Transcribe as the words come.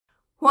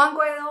Juan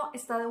Guaidó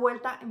está de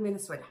vuelta en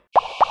Venezuela.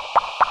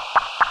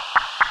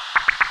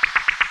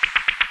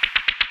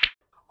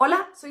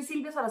 Hola, soy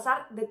Silvia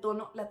Salazar de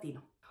Tono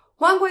Latino.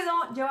 Juan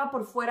Guaidó lleva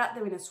por fuera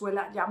de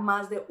Venezuela ya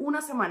más de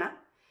una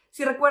semana.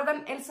 Si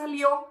recuerdan, él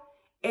salió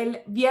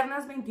el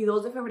viernes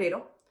 22 de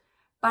febrero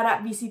para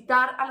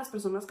visitar a las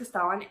personas que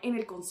estaban en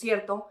el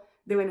concierto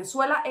de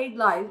Venezuela 8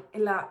 Live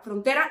en la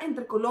frontera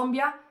entre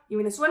Colombia y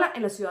Venezuela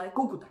en la ciudad de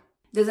Cúcuta.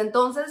 Desde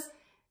entonces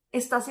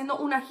está haciendo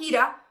una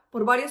gira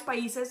por varios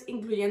países,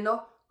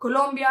 incluyendo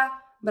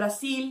Colombia,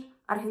 Brasil,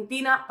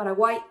 Argentina,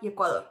 Paraguay y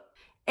Ecuador.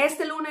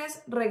 Este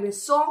lunes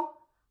regresó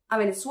a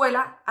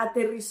Venezuela,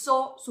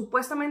 aterrizó,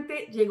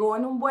 supuestamente llegó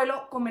en un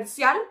vuelo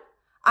comercial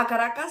a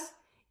Caracas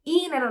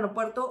y en el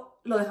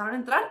aeropuerto lo dejaron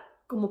entrar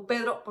como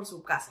Pedro por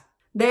su casa.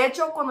 De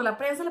hecho, cuando la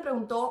prensa le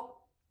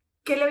preguntó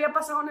qué le había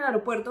pasado en el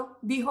aeropuerto,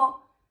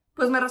 dijo,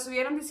 pues me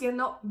recibieron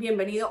diciendo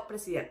bienvenido,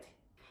 presidente.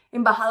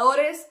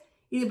 Embajadores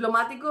y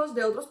diplomáticos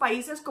de otros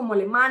países como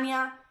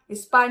Alemania,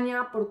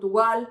 España,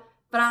 Portugal,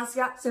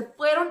 Francia, se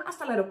fueron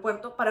hasta el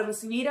aeropuerto para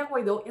recibir a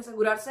Guaidó y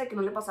asegurarse de que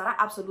no le pasara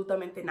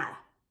absolutamente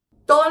nada.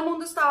 Todo el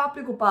mundo estaba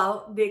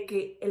preocupado de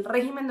que el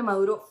régimen de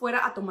Maduro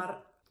fuera a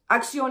tomar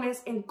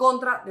acciones en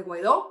contra de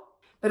Guaidó,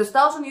 pero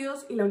Estados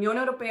Unidos y la Unión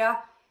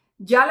Europea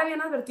ya le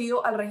habían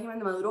advertido al régimen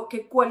de Maduro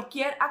que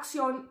cualquier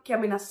acción que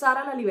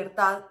amenazara la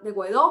libertad de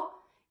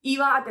Guaidó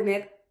iba a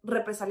tener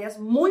represalias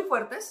muy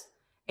fuertes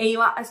e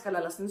iba a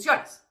escalar las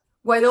tensiones.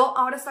 Guaidó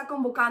ahora está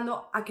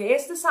convocando a que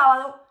este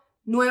sábado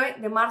 9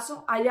 de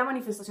marzo haya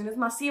manifestaciones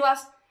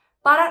masivas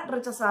para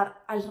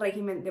rechazar al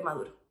régimen de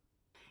Maduro.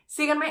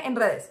 Síganme en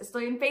redes,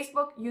 estoy en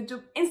Facebook,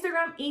 YouTube,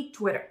 Instagram y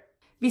Twitter.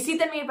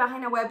 Visiten mi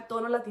página web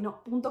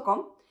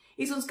tonolatino.com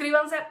y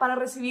suscríbanse para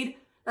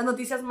recibir las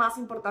noticias más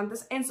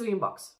importantes en su inbox.